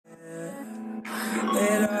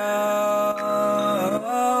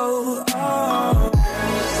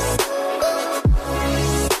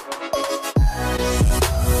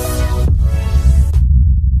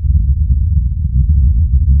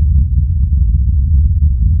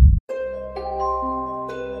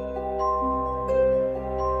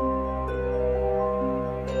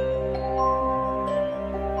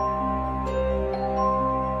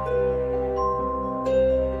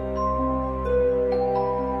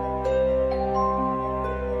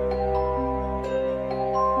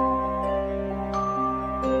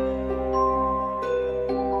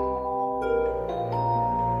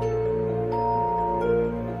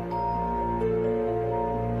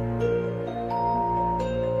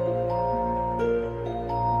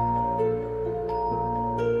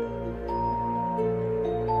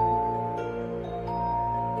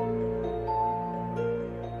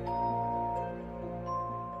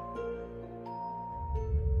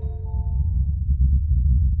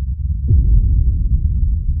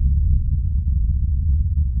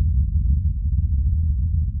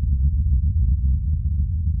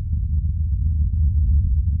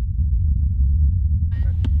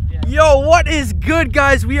Yo, what is good,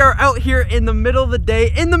 guys? We are out here in the middle of the day,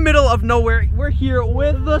 in the middle of nowhere. We're here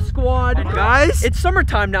with the squad. And guys, it's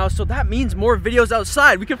summertime now, so that means more videos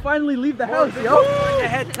outside. We can finally leave the house, yo.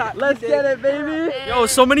 Let's get it, baby. Yo,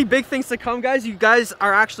 so many big things to come, guys. You guys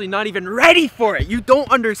are actually not even ready for it. You don't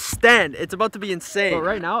understand. It's about to be insane. But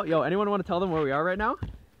right now, yo, anyone want to tell them where we are right now?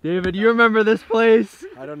 David, you remember this place?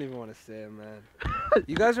 I don't even want to say it, man.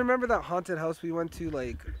 You guys remember that haunted house we went to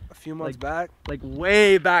like a few months back? Like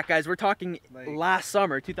way back, guys. We're talking like, last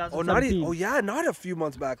summer, 2017. Oh yeah, not a few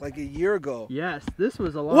months back, like a year ago. Yes, this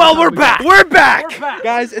was a long time ago. We're back! We're back!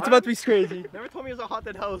 Guys, it's about to be crazy. Never told me it was a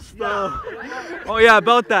haunted house. Yeah. Oh yeah,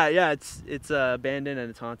 about that. Yeah, it's abandoned and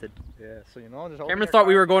it's haunted. Yeah, so you know, just Cameron thought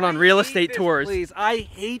we were going on real estate tours. Please, I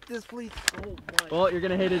hate this place so much. Well, you're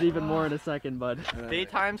gonna hate it even more in a second, bud.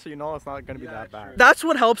 Daytime, so you know it's not gonna be that bad. That's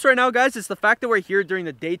what helps right now, guys. It's the fact that we're here during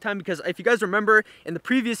the daytime, because if you guys remember in the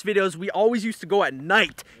previous videos, we always used to go at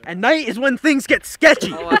night. And night is when things get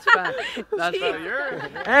sketchy. Oh, that's bad. That's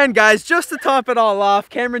bad. And guys, just to top it all off,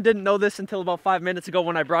 Cameron didn't know this until about 5 minutes ago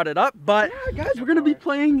when I brought it up, but yeah, guys, we're gonna be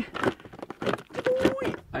playing.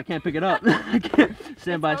 I can't pick it up. I can't.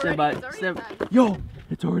 Stand by. Yo,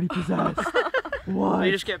 it's already possessed. What?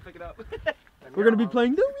 You just can't pick it up. We're gonna be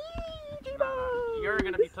playing the Ouija board. You're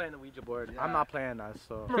gonna be playing the Ouija board. Yeah. I'm not playing that,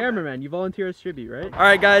 so. Cameraman, you volunteer as tribute, right? All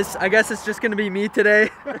right, guys. I guess it's just gonna be me today.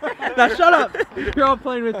 Now shut up. You're all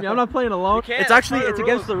playing with me. I'm not playing alone. It's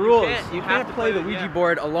against the rules. You can't play the Ouija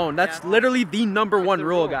board alone. That's literally the #1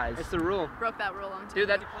 rule, guys. It's the rule. Broke that rule on Dude,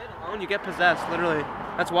 that you play it alone, you get possessed. Literally.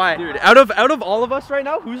 That's why. Dude, out of all of us right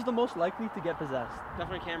now, who's the most likely to get possessed?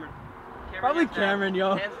 Definitely Cameron. Probably Cameron,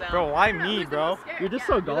 yo. Bro, why me, bro? You're just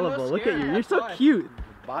so gullible. Look at you. You're so cute.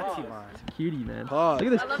 Batiman. Cutie, man. Pause.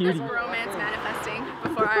 Look at this I love cutie. this romance manifesting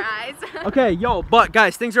before our eyes. Okay, yo, but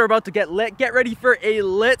guys, things are about to get lit. Get ready for a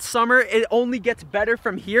lit summer. It only gets better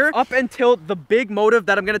from here up until the big motive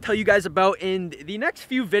that I'm going to tell you guys about in the next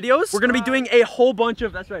few videos. We're going to be doing a whole bunch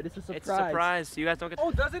of, that's right, it's a surprise. It's a surprise. You guys don't get to...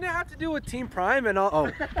 Oh, doesn't it have to do with Team Prime and all?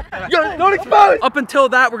 Oh. Yo, don't expose! Up until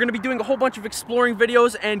that, we're going to be doing a whole bunch of exploring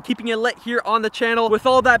videos and keeping it lit here on the channel. With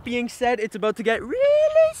all that being said, it's about to get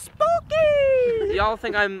really spooky. Y'all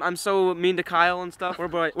think I'm so mean to Kyle and stuff? We're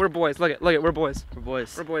boys. Look at, we're boys. We're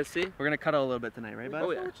boys. We're boys, see? We're going to cuddle a little bit tonight, right, bud?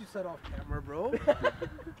 Oh, yeah. What you said off camera, bro.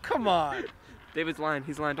 Come on. David's lying.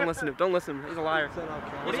 He's lying. Don't listen to him. Don't listen. He's a liar.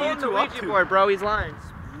 What are you two up to? Board, bro? He's lying.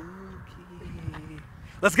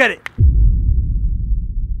 Let's get it.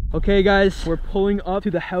 Okay, guys, we're pulling up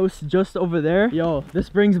to the house just over there. Yo, this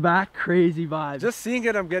brings back crazy vibes. Just seeing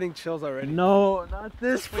it, I'm getting chills already. No, not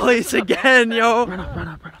this place again, yo. Run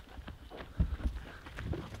up.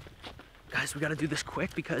 Guys, we gotta do this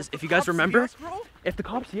quick because if you guys remember, if the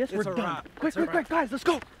cops see us, we're done. Quick, guys, let's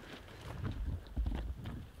go.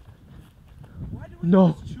 Why do we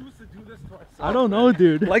No. choose to do this to ourselves? I don't know,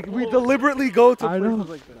 dude. Like we deliberately go to I places know.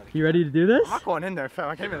 like that. You ready to do this? I'm not going in there, fam.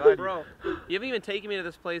 I can't even lie, bro. You haven't even taken me to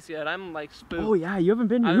this place yet. I'm like spooked. Oh yeah, you haven't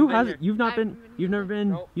been here. I Who haven't been hasn't? here. You've not been. You've never been.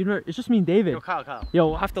 Nope. You've never. It's just me and David. Yo, Kyle. Yo,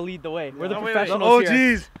 we'll have to lead the way. We're the wait, professionals The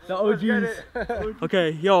here. OGs. The OGs.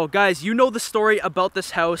 Okay, yo, guys, you know the story about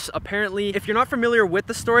this house. Apparently, if you're not familiar with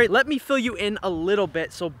the story, let me fill you in a little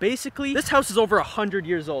bit. So basically, this house is over 100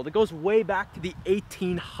 years old. It goes way back to the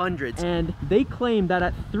 1800s. And they claim that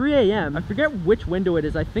at 3 a.m., I forget which window it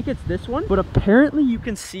is. I think it's this one. But apparently, you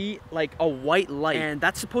can see like a white light. And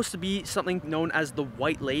that's supposed to be something known as the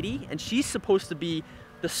White Lady. And she's supposed to be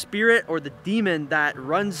the spirit or the demon that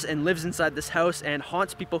runs and lives inside this house and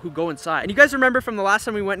haunts people who go inside. And you guys remember from the last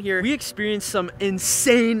time we went here, we experienced some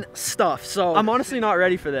insane stuff. So I'm honestly not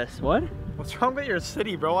ready for this. What? What's wrong with your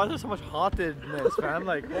city, bro? Why is there so much hauntedness, man?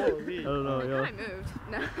 Like, holy. I don't know, yo. I moved.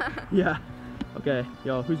 No. Yeah. Okay,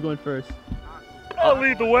 yo, who's going first? I'll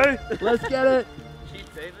lead the way. Let's get it.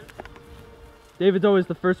 Chief David. David's always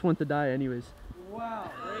the first one to die anyways. Wow.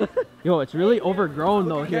 Yo, it's really overgrown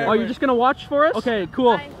though here. Oh, you're just gonna watch for us? Okay,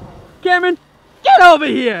 cool. Bye. Cameron, get over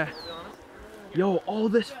here! Yo, all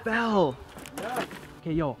this fell.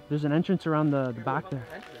 Okay, yo, there's an entrance around the back there.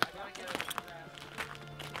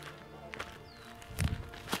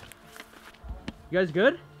 You guys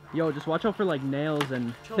good? Yo, just watch out for like nails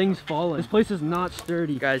and things falling. This place is not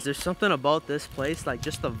sturdy. Guys, there's something about this place, like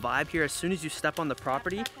just the vibe here. As soon as you step on the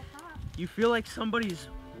property, you feel like somebody's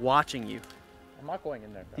watching you. I'm not going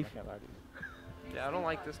in there, fam. I can't lie to you. Yeah, I don't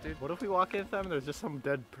like this, dude. What if we walk in, fam, and there's just some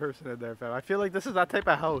dead person in there, fam? I feel like this is that type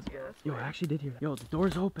of house. Yo, I actually did hear that. Yo, the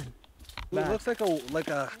door's open. It looks like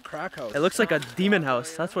a crack house. It looks like a demon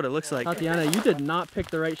house. That's what it looks like. Tatiana, you did not pick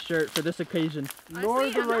the right shirt for this occasion. Nor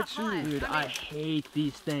the right shoes. Dude, I hate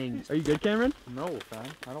these things. Are you good, Cameron? No, fam.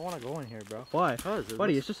 I don't want to go in here, bro. Why?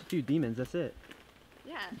 Buddy, it's just a few demons. That's it.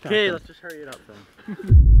 Yeah. Okay, let's just hurry it up then.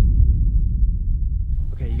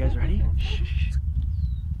 Okay, you guys ready? Shh.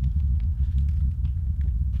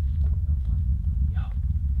 Yo.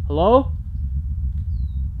 Hello?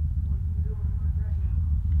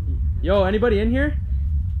 Yo, anybody in here?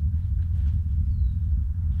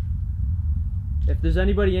 If there's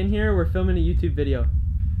anybody in here, we're filming a YouTube video.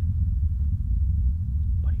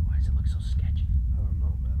 Buddy, why does it look so sketchy? I don't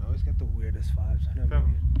know, man. I always get the weirdest vibes.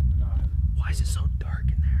 Why is it so dark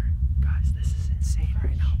in there? Guys, this is insane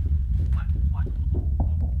right now. What?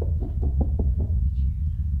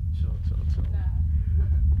 Chill.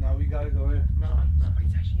 Now we gotta go in.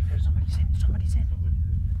 Somebody's actually in there. Somebody's in.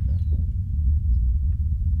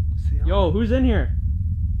 See how Yo, who's in here?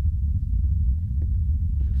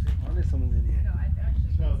 someone's in here. No, I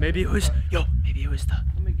actually. Maybe it was the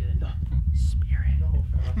spirit.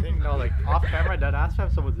 I think no, like off camera, dead ass fam,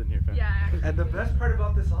 someone's in here, fam. Yeah. Actually. And the best part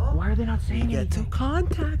about this all, Why are they not saying anything?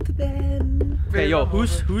 contact them. Okay, yo,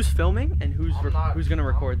 who's filming and who's gonna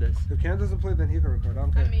record this? If Cam doesn't play, then he can record. I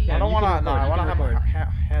don't care. I mean, I don't you can wanna. No, record, I you wanna can have my record.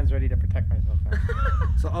 hands ready to protect myself, fam.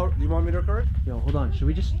 So, you want me to record? Yo, hold on. Should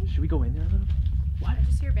we go in there a little? What? I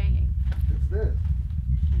just hear banging. It's this.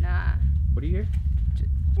 Nah. What do you hear?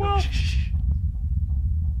 Whoa. Shh.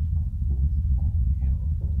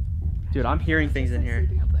 Dude, I'm hearing things in here.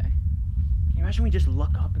 Sleeping up there. Can you imagine we just look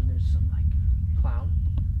up and there's some like clown?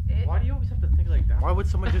 Why do you always have to think like that? Why would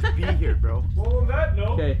someone just be here, bro? Well, on that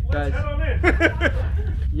note, Okay, let's guys. head on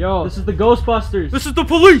in. Yo, this is the Ghostbusters. This is the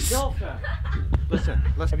police. Listen.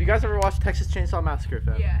 Have you guys ever watched Texas Chainsaw Massacre,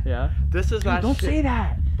 fam? Yeah. Yeah. This is Dude, that don't shit. say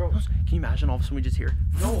that. Bro. Can you imagine all of a sudden we just hear?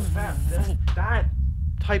 No, fam. That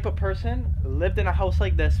type of person lived in a house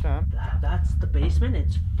like this, fam. That's the basement.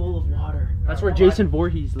 It's full of water. That's where Jason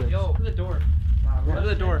Voorhees lives. open the door. Open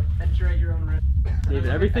the door. Enter at your own risk. David,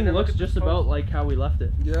 everything looks just about like how we left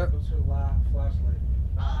it. Yeah. What's her flashlight?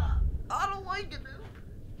 I don't like it, dude.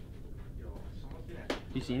 Do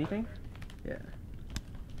you see anything? Yeah.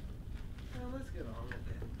 Let's get on with it.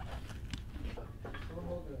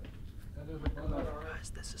 Guys,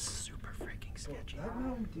 this is super freaking sketchy. That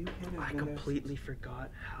Mountain Dew can has I been there completely forgot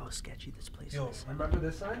how sketchy this place Yo, is. remember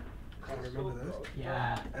this sign? Oh, remember this?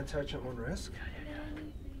 Yeah. Enter at your own risk.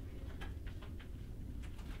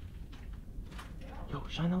 Yo,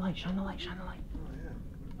 shine the light, shine the light, shine the light. Oh,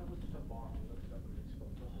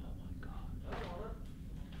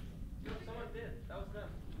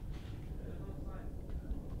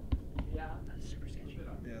 yeah. That's super sketchy.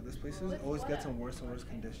 Yeah, this place always gets in worse and worse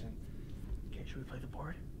condition. Okay, should we play the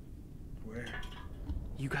board? Where?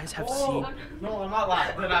 You guys have seen. No, I'm not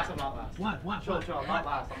last. Dead ass, I'm not last. What? Chill, I'm not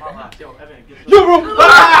last. I'm not last. Yo, Evan, get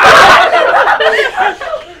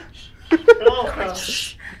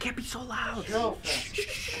Shh! You can't be so loud. Chill,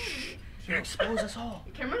 You're expose us all.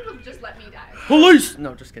 Cameron will just let me die. Police!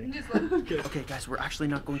 No, just kidding. Just let me. Okay, guys, we're actually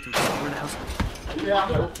not going to. We're in the house. Yeah.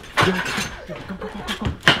 Go.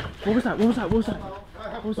 What was that? Was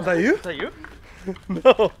that you? Is that you?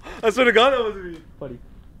 No. I swear to God that wasn't me. Buddy.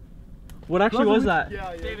 What actually was that?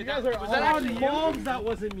 Yeah. David, you guys are was all that actually moms. That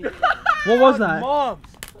wasn't me. What was that? Moms.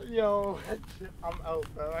 Yo, I'm out,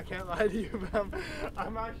 man. I can't lie to you, man.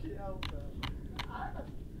 I'm actually out, man.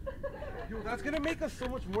 Yo, that's gonna make us so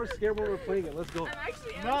much more scared when we're playing it. Let's go. I'm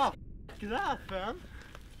actually. No, f that, fam.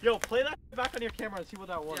 Yo, play that back on your camera and see what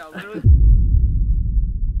that was. Yeah, literally.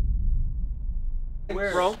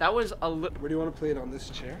 Where? Bro, that was a Where do you want to play it, on this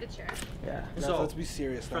chair? The chair. Yeah. Guys, So, let's be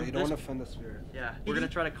serious now. from You don't this- want to offend the spirit. yeah, we're gonna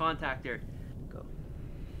try to contact her. Go.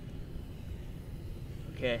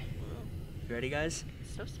 Okay. You ready, guys?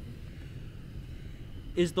 So sweet.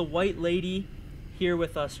 Is the white lady here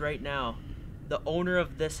with us right now? The owner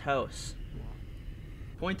of this house.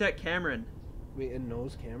 Point at Cameron. Wait, it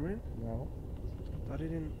knows Cameron? No. Thought it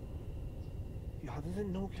didn't. Yo, how does it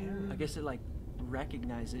know Cameron? I guess it like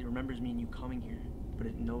recognizes it, remembers me and you coming here, but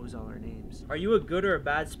it knows all our names. Are you a good or a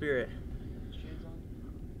bad spirit?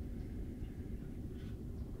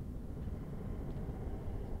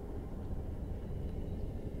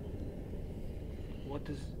 What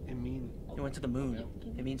does it mean? It went to the moon.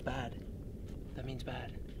 It means bad. That means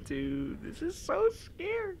bad. Dude, this is so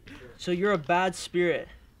scary. So you're a bad spirit.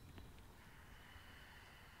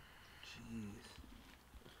 Jeez.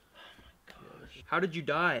 Gosh. How did you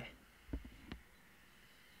die?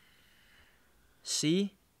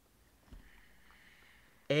 C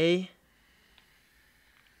A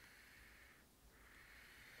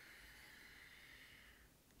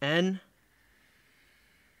N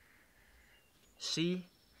C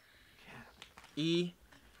E.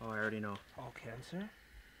 Oh, I already know. All cancer?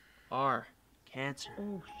 R. Cancer.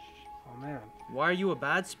 Oh man. Why are you a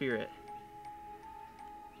bad spirit?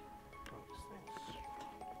 Bro, this thing's strong.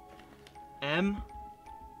 M.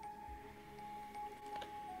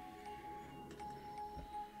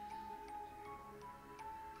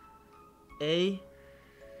 A.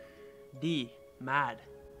 D. Mad.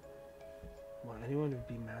 Well, anyone would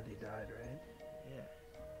be mad they died, right? Yeah.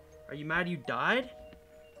 Are you mad you died?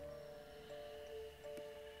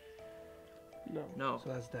 No. No.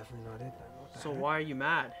 So that's definitely not it then. What the So heck? why are you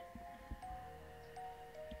mad?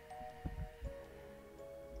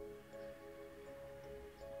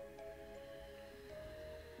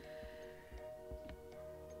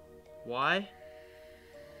 Why?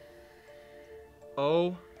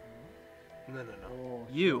 Oh, No. Oh,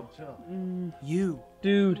 you. chill. You.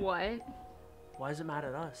 Dude. What? Why is it mad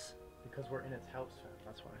at us? Because we're in its house, fam.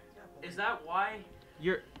 That's why. Is that why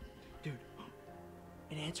you're... Dude,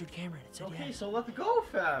 it answered Cameron. It said Okay, yes. so let's go,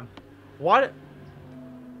 fam. What?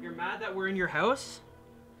 You're mad that we're in your house?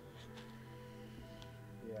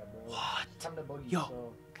 Yeah, bro. What? Time to boogie, Yo.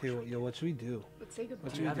 so- Okay, well, yo, what should we do? Let's say goodbye.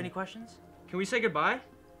 Do you have any questions? Can we say goodbye?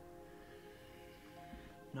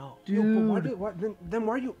 No. Yo, but why do, why, then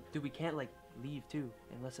why are you... Dude, we can't, like, leave, too,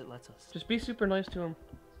 unless it lets us. Just be super nice to him.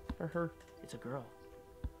 Or her. It's a girl.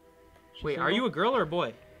 She's Wait, are single? you a girl or a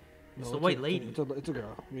boy? It's No, the a- white lady. It's a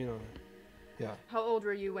girl. You know. Yeah. How old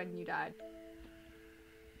were you when you died?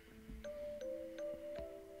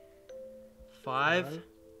 5.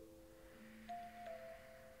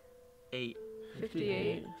 8.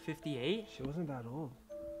 58. 58? She wasn't that old.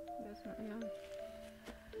 That's not young.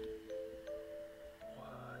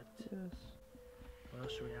 What? Yes. What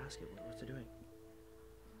else should we ask it? What's it doing?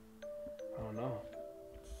 I don't know.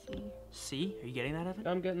 See. C? Are you getting that, Evan?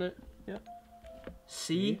 I'm getting it.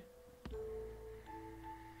 C.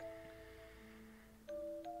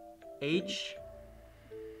 H.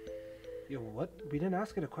 Yo, what? We didn't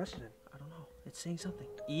ask it a question. I don't know. It's saying something.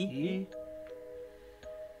 E. E.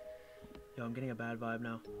 Yo, I'm getting a bad vibe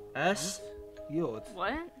now. S. Yo, it's...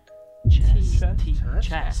 What? Chest. Chest? T. Chest?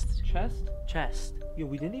 Chest. Chest? Chest. Yo,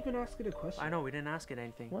 we didn't even ask it a question. I know, we didn't ask it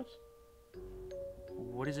anything. What?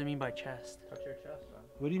 What does it mean by chest? Touch your chest, man.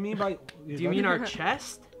 What do you mean by... Do you mean our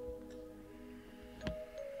chest?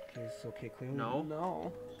 Okay, it's okay, clearly. No.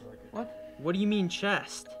 No. What do you mean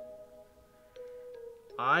chest?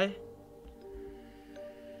 I.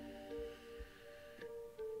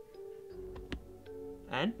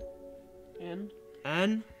 N. In.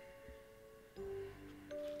 N.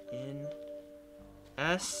 In.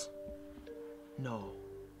 S. No.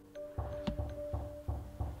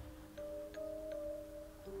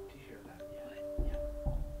 Do you hear that?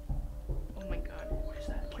 Oh my god. What is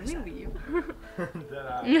that? What Can is we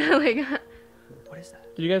that? leave? Like, What is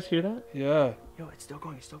that? Did you guys hear that? Yeah. Yo, it's still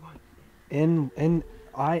going. It's still going.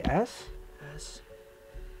 N-I-S? S.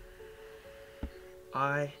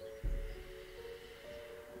 I.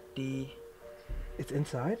 D. It's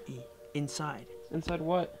inside? E. Inside. Inside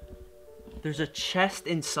what? There's a chest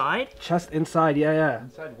inside? Chest inside, yeah.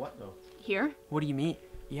 Inside what, though? here? What do you mean?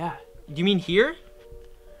 Yeah. Do you mean here?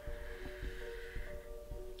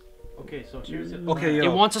 Okay, so here's it. Okay, yo.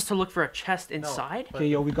 It wants us to look for a chest inside? Okay,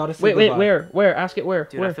 yo, we gotta say Wait, goodbye. where? Ask it where?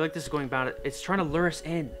 Dude, where? I feel like this is going bad. It's trying to lure us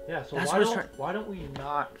in. Yeah, so That's why what it's don't, why don't we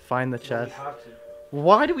not find the We chest? have to.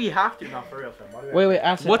 Why do we have to? Not for real, fam. Why do we Wait,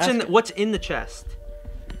 ask it. What's ask in it. what's in the chest?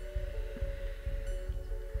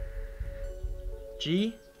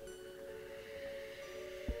 G.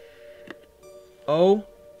 O.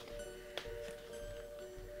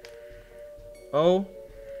 O.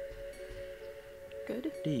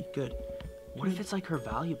 Good. D. Good. What if it's like her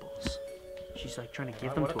valuables? She's like trying to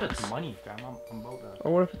give them what to if it's us. money, fam? I'm about that.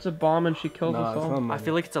 Or what if it's a bomb and she kills Nah, us it's all? not I money.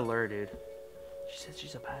 feel like it's a lure, dude. She said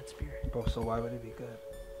she's a bad spirit. Bro, so why would it be good?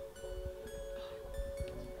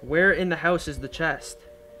 Where in the house is the chest?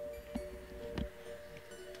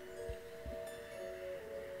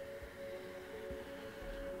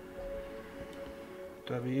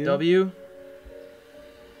 W? W.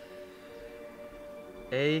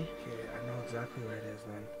 A. Okay, I know exactly where it is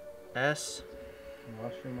then. S.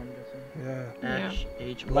 Washroom, I'm guessing. Yeah. H.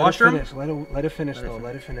 H. Let Washroom? it finish. Let it finish Let it though. finish.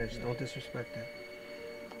 Let it finish. Don't disrespect it.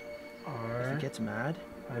 If R. it gets mad.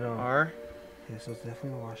 I know. R. Yeah, so it's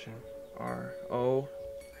definitely the washroom. R. O.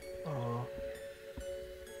 Oh.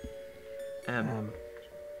 M.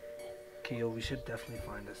 Okay, yo, we should definitely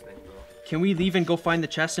find this thing, bro. Can we leave and go find the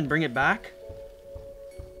chest and bring it back?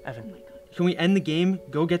 Evan, Oh my god. can we end the game,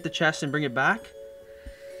 go get the chest and bring it back?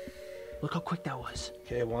 Look how quick that was.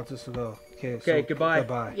 Okay, it wants us to go. Okay, Okay, so, goodbye.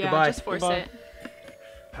 Goodbye. Yeah, Goodbye. just force Goodbye. it.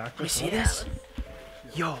 Pack We this see up. this?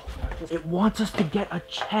 Yo, it wants us to get a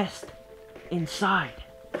chest inside.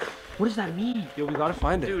 What does that mean? Yo, we gotta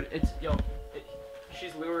find it. Dude,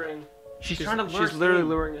 she's luring. She's trying to lure She's us literally in.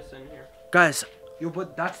 luring us in here. Guys, Yo,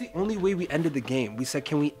 but that's the only way we ended the game. We said,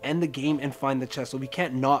 can we end the game and find the chest? So we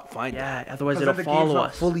can't not find it. Yeah, otherwise 'Cause it'll then the game's follow not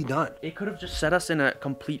us. fully done. It could have just set us in a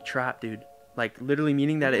complete trap, dude. Like literally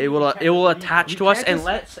meaning that it will attach to us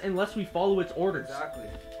unless we follow its orders. Exactly.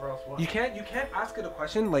 You can't ask it a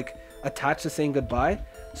question like attached to saying goodbye.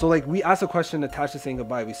 So like we asked a question attached to saying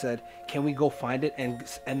goodbye. We said, can we go find it and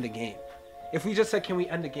end the game? If we just said, can we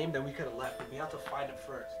end the game, then we could have left. But we have to find it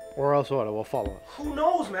first. Or else what? It will follow us. Who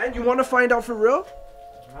knows, man? You want to find out for real?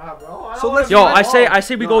 Nah, bro. So let's. Yo, I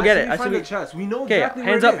say we go get it. I say find we. the chest. We know Okay, exactly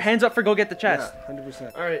hands where up, it is. hands up for go get the chest. Yeah,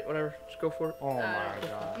 100%. All right, whatever. Just go for it. Oh my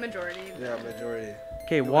god. Majority. Yeah, majority.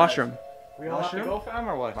 Okay, washroom. We all have to go, fam,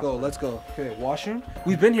 or what? Go, let's go. Okay, washroom.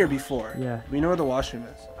 We've been here before. Yeah. We know where the washroom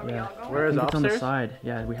is. Are we all going? Where is I think it's on the upstairs? side.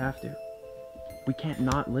 Yeah, we have to. We can't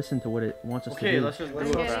not listen to what it wants us to Okay, do. let's just do Let's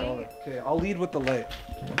it, go. fam. Okay, I'll lead with the light.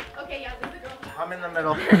 Okay, yeah, this is the girl. I'm in the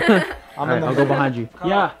middle. All right, I'll go behind you. Kyle,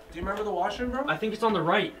 Yeah. Do you remember the washroom, bro? I think it's on the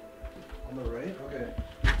right. On the right? Okay.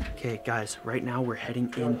 Okay, guys, right now we're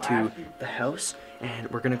heading into the house and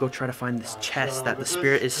we're gonna go try to find this chest that the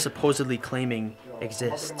spirit is supposedly claiming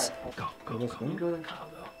exists. Go, go, go.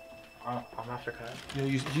 I'm after Kyle. Yo,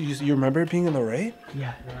 you remember it being on the right?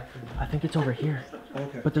 Yeah, I think it's over here.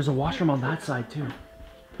 Okay. But there's a washroom on that side too.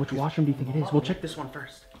 Which washroom do you think it is? We'll check this one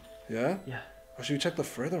first. Yeah? Yeah. Or should we check the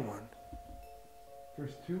further one?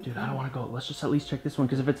 Dude, I don't want to go. Let's just at least check this one,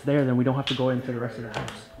 because if it's there, then we don't have to go into the rest of the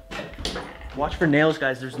house. Watch for nails,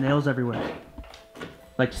 guys. There's nails everywhere.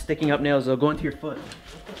 Like sticking up nails. They'll go into your foot.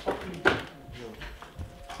 Okay.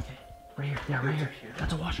 Right here. Yeah, right here.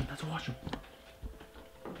 That's a washroom. That's a washroom.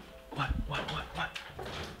 What?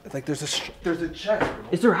 It's like there's a chest, bro.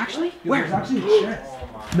 Is there actually? Yo, Where? There's actually a chest.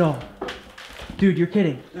 No. Dude, you're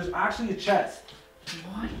kidding. There's actually a chest.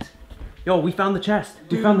 What? Yo, we found the chest.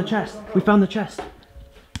 We found the chest. We found the chest.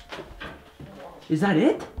 Is that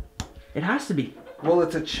it? It has to be. Well,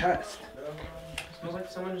 it's a chest.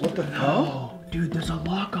 What the hell? Oh, dude, there's a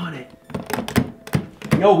lock on it.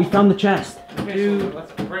 Yo, we found the chest. Dude,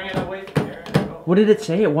 let's bring it away from here. What did it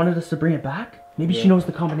say? It wanted us to bring it back? Maybe she knows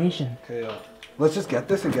the combination. Okay, let's just get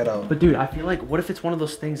this and get out. But dude, I feel like, what if it's one of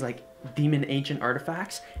those things like demon ancient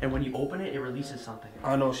artifacts, and when you open it, it releases something?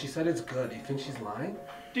 Oh no, she said it's good. You think she's lying?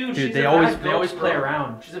 Dude, Dude, she's they a always bad ghost, play bro.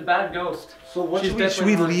 around. She's a bad ghost. So what She's should we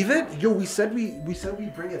definitely leave it? Yo, we said we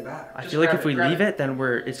bring it back. I Just feel like grab if it, we grab leave it. it, then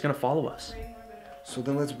it's gonna follow us. So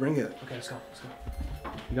then let's bring it. Okay, let's go. Let's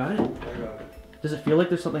go. You got it? I got it. Does it feel like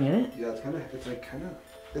there's something in it? Yeah, it's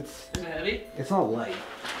Is it heavy? it's not light.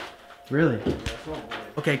 Really? Yeah, it's not light.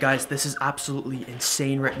 Okay, guys, this is absolutely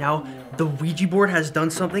insane right now. The Ouija board has done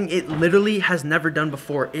something it literally has never done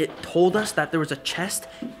before. It told us that there was a chest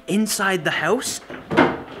inside the house.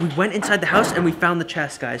 We went inside the house and we found the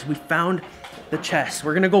chest, guys. We found the chest.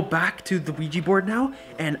 We're gonna go back to the Ouija board now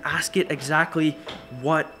and ask it exactly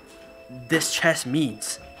what this chest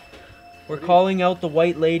means. We're calling out the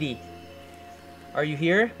white lady. Are you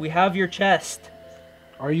here? We have your chest.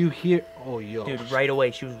 Are you here? Oh, yo. Dude, right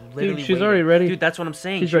away. She was literally she's waiting. already ready. Dude, that's what I'm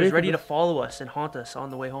saying. She's She was ready for ready to this. follow us and haunt us on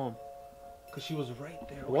the way home. Because she was right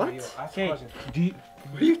there. What? Okay, yo, ask Okay. a question.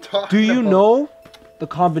 What are you talking Do you about? know the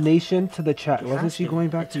combination to the chat? It Wasn't has she to. going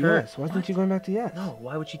back It's to her. yes? Wasn't she going back to yes? No,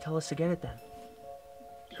 why would she tell us to get it then?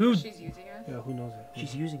 Who? She's using us. Yeah, who knows it?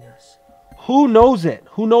 She's using us. Who knows it?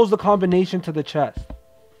 Who knows the combination to the chest?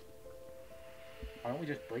 Why don't we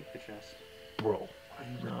just break the chest? Bro.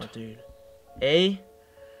 No, dude. A.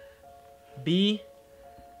 B.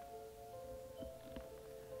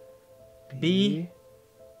 B.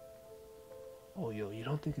 Oh, yo, you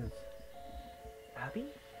don't think it's... Abby?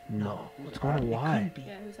 No. What's going on? It Why? couldn't be.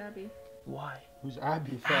 Yeah, who's Abby? Why? Who's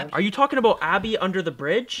Abby, fam? Are you talking about Abby under the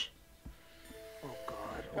bridge? Oh,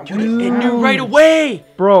 God. Dude, it knew right away!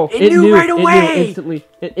 Bro, It knew right It away! knew instantly.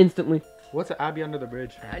 It instantly. What's Abby under the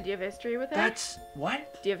bridge? Do you have history with her? That's...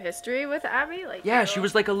 What? Do you have history with Abby? Like, Yeah, she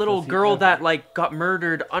was like a little girl that like got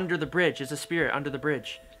murdered under the bridge. It's a spirit under the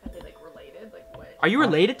bridge. Are they like related? Like what? Are you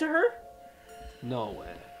related to her? No way.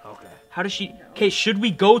 Okay. How does she... Okay, should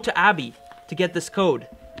we go to Abby to get this code?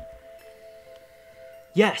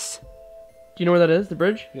 Yes. Do you know where that is? The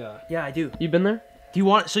bridge? Yeah. Yeah, I do. You been there? Do you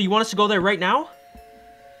want... So you want us to go there right now?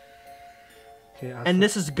 Okay. And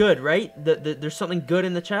this is good, right? There's something good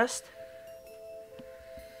in the chest?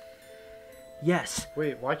 Yes.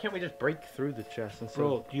 Wait, why can't we just break through the chest instead?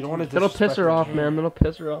 Bro, you don't want to That'll piss her off, man. That'll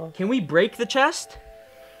piss her off. Can we break the chest?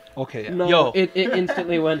 Okay, yeah. No, Yo. it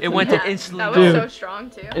instantly went. It to- went Yeah, to instantly... that was Dude. so strong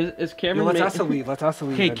too. Is Yo, Cameron? let's ma- ask to leave. Let's ask to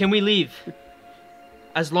leave. Okay, then. can we leave?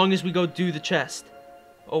 As long as we go do the chest.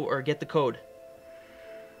 Oh, or get the code.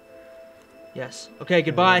 Yes. Okay,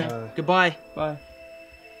 goodbye. Goodbye. Bye.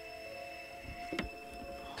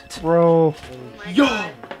 what? Bro. Yo!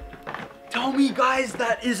 Tell me, guys,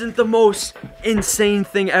 that isn't the most insane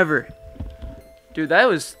thing ever. Dude, that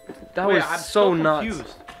was I'm so nuts.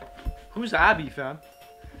 confused. Who's Abby, fam?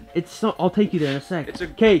 It's not, I'll take you there in a sec. It's a-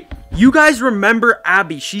 Okay, you guys remember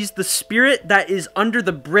Abby. She's the spirit that is under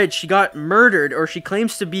the bridge. She got murdered, or she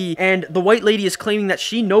claims to be, and the white lady is claiming that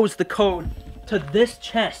she knows the code to this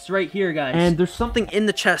chest right here, guys. And there's something in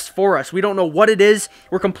the chest for us. We don't know what it is.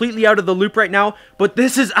 We're completely out of the loop right now, but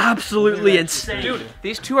this is absolutely insane. Dude,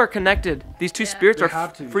 these two are connected. These two spirits They are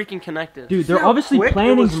have to. freaking connected. Dude, they're See how obviously quick it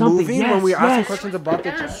planning was something. moving Yes, when we asked yes, questions about the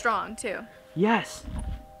Kind of chest. strong too. yes.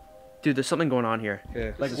 Dude, there's something going on here. Yeah.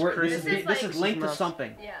 Like, is we're, crazy. this is linked to nuts.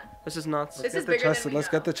 something. Yeah. This is nuts. This is Get the bigger chest. than we Let's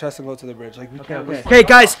know. get the chest and go to the bridge. Like we can't. Okay. Okay,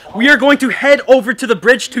 guys, we are going to head over to the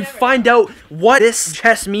bridge to find out what this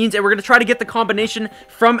chest means, and we're gonna try to get the combination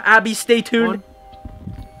from Abby. Stay tuned.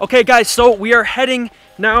 Okay, guys, so we are heading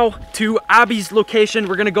now to Abby's location.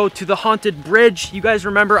 We're gonna go to the haunted bridge. You guys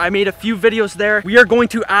remember I made a few videos there. We are going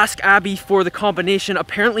to ask Abby for the combination.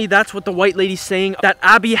 Apparently, that's what the white lady's saying, that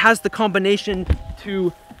Abby has the combination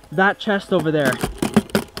to that chest over there.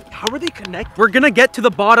 How are they connected? We're gonna get to the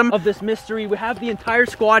bottom of this mystery. We have the entire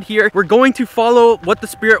squad here. We're going to follow what the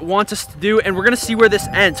spirit wants us to do, and we're gonna see where this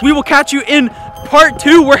ends. We will catch you in part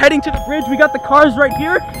 2. We're heading to the bridge. We got the cars right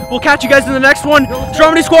here. We'll catch you guys in the next one.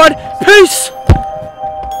 Stromedy squad, peace!